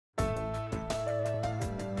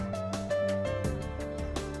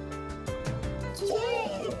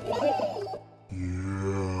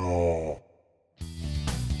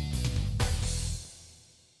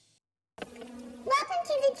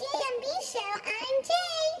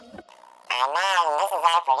Mom, this is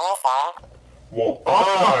our producer. Well,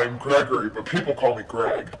 I'm Gregory, but people call me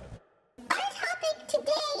Greg. Our topic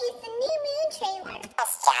today is the new moon trailer.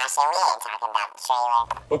 That's Josh, and we ain't talking about the trailer.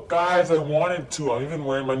 But guys, I wanted to. I'm even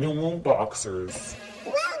wearing my new moon boxers.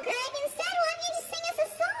 Well, Greg, instead, why don't you just sing us a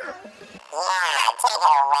song? Yeah, take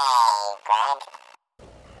it away, Greg.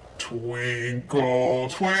 Twinkle,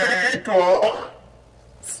 twinkle,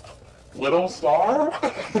 little star?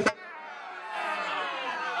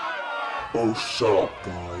 Oh, shut up,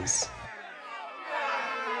 guys.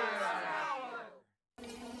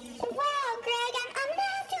 Wow, Greg, I'm gonna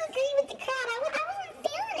have to agree with the crowd. I wasn't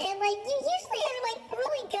feeling it. Like, you usually are, like,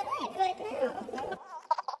 really good, but no.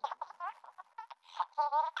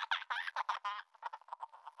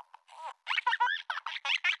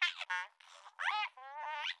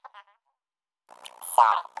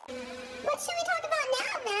 Sorry. What should we talk about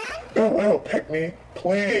now, man? Oh, pick me,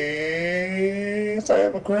 please. I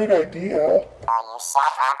have a great idea. Oh, you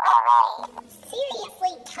shut up already.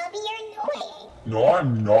 Seriously, Tubby, you're annoying. No,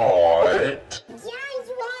 I'm not. Yeah,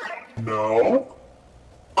 you are. No,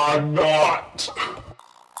 I'm not.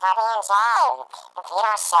 Tubby and Jay, if you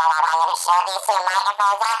don't shut up, I'm gonna shove these two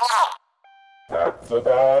microphones up here. That's a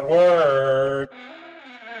bad word.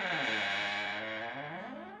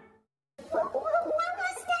 What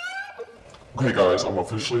was that? Okay, guys, I'm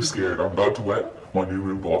officially scared. I'm about to wet my new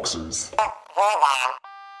moon boxers. Who the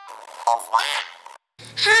is that?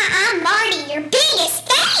 Hi, I'm Marty, your biggest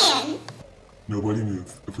fan. Nobody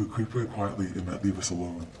move. If we creep away quietly, it might leave us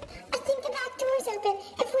alone. I think the back door's open.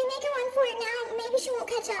 If we make a run for it now, maybe she won't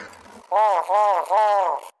catch up. Move.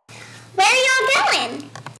 Where are y'all going?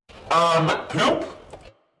 Poop?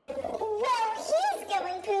 Well, he's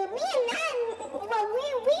going poop. Me and Matt, well,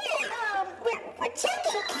 we're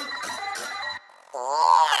checking.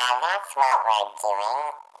 Yeah, that's what we're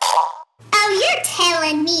doing. Oh, you're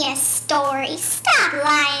telling me a story. Stop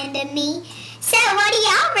lying to me. So, what do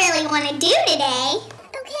y'all really want to do today?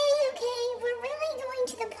 Okay, we're really going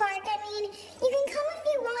to the park. I mean, you can come if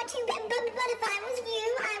you want to, but if I was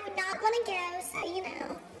you, I would not want to go, so you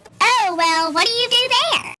know. Oh, well, what do you do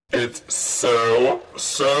there? It's so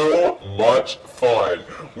much fun.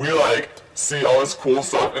 We see all this cool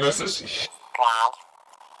stuff, and it's just... Greg,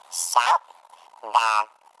 shut the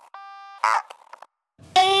up.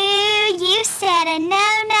 Ooh, you said a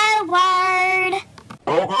no-no word.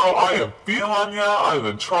 Oh, girl, I am feeling ya. I've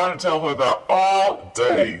been trying to tell her that all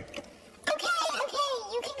day. Okay,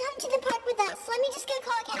 you can come to the park with us. Let me just go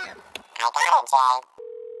call a cab. I got it, Jay.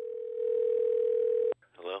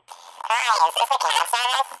 Hello? Hi, is this a cab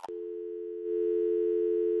service?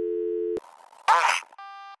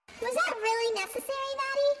 Was that really necessary,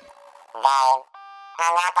 Maddie? They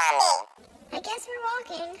hung up on me. I guess we're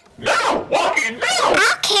walking. No! Walking, no!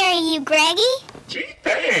 I'll carry you, Greggy. Gee,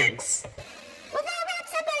 thanks.